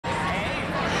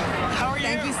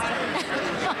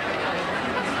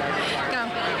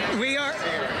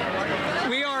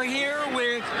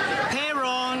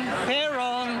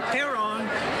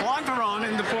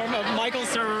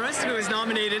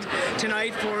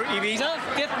for Ibiza,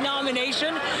 5th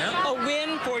nomination, a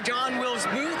win for John Wilkes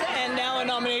Booth, and now a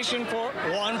nomination for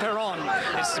Juan Perón.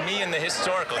 It's me and the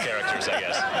historical characters, I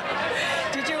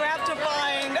guess. Did you have to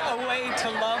find a way to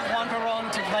love Juan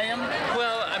Perón to play him?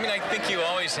 Well, I mean, I think you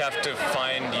always have to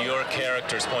find your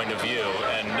character's point of view,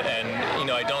 and you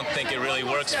know, I don't think it really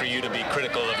works for you to be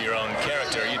critical of your own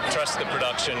character. You trust the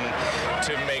production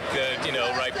to make the, you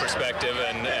know, right perspective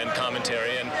and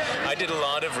commentary. And I did a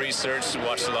lot of research,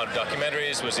 watched a lot of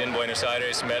documentaries, was in Buenos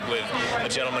Aires, met with a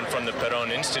gentleman from the Perón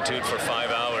Institute for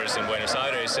 5 hours in Buenos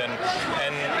Aires, and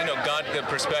you know, got the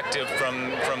perspective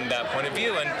from that point of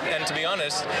view. And to be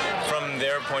honest, from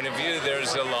their point of view,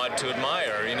 there's a lot to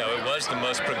admire. You know, it was the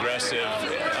most progressive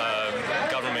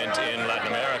government in Latin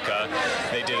America.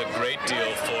 They did a great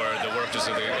deal for the workers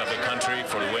of the country,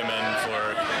 for women,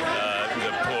 for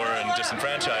the poor and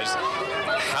disenfranchised.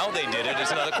 How they did it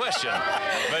is another question.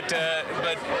 But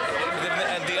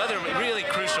the other really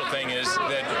crucial thing is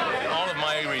that all of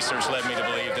my research led me to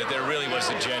believe that there really was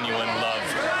a genuine love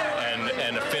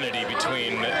and affinity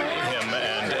between him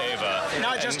and Eva.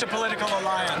 Not just a political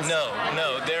alliance. No.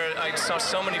 I saw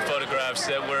so many photographs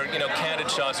that were, you know,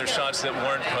 candid shots or shots that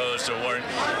weren't posed or weren't,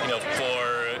 you know,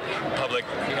 for public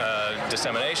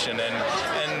dissemination, and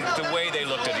the way they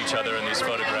looked at each other in these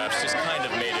photographs just kind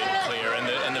of made it clear,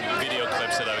 and the video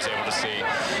clips that I was able to see,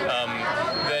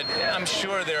 that I'm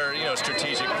sure there are, you know,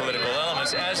 strategic political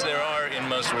elements, as there are in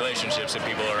most relationships if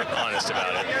people are honest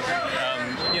about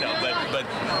it. You know,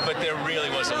 but there really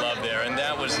was a love there, and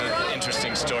that was an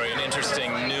interesting story, an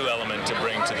interesting new element to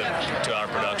bring to our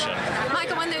production.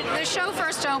 Michael, when the show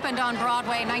first opened on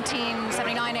Broadway in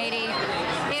 1979-80,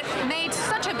 it made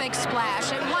such a big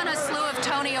splash. It won a slew of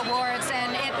Tony Awards,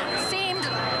 and it seemed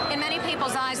in many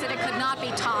people's eyes that it could not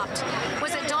be topped.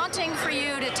 Was it daunting for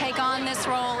you to take on this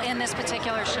role in this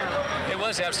particular show? It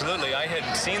was, absolutely. I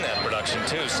had seen that production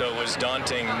too, so it was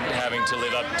daunting having to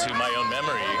live up to my own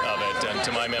memory of it, and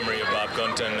to my memory of Bob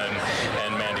Gunton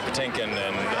and Mandy Patinkin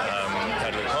and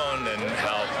Hedwig Hone and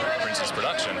Hal Prince's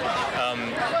production.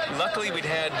 Luckily, we'd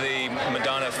had the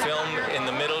Madonna film in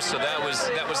the middle, so that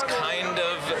was kind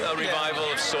of a revival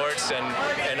of sorts,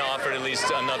 and offered at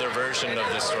least another version of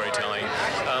the storytelling.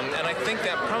 And I think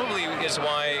that probably is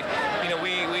why, you know,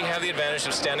 we have the advantage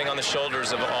of standing on the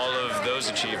shoulders of all of those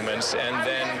achievements, and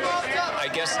then I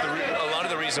guess a lot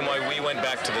of the reason why we went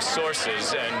back to the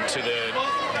sources and to the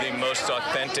most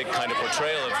authentic kind of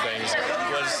portrayal of things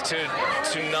was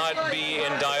to not be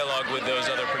in dialogue with those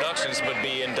other productions, but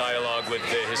be in dialogue with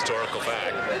the historical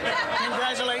fact.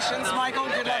 Congratulations, Michael.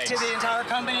 Good luck to the entire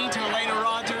company, to Elena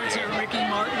Roger, to Ricky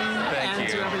Martin, and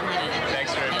to everybody.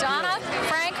 Thanks very much. Donna,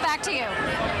 Frank, back to you.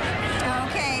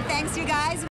 Okay, thanks you guys.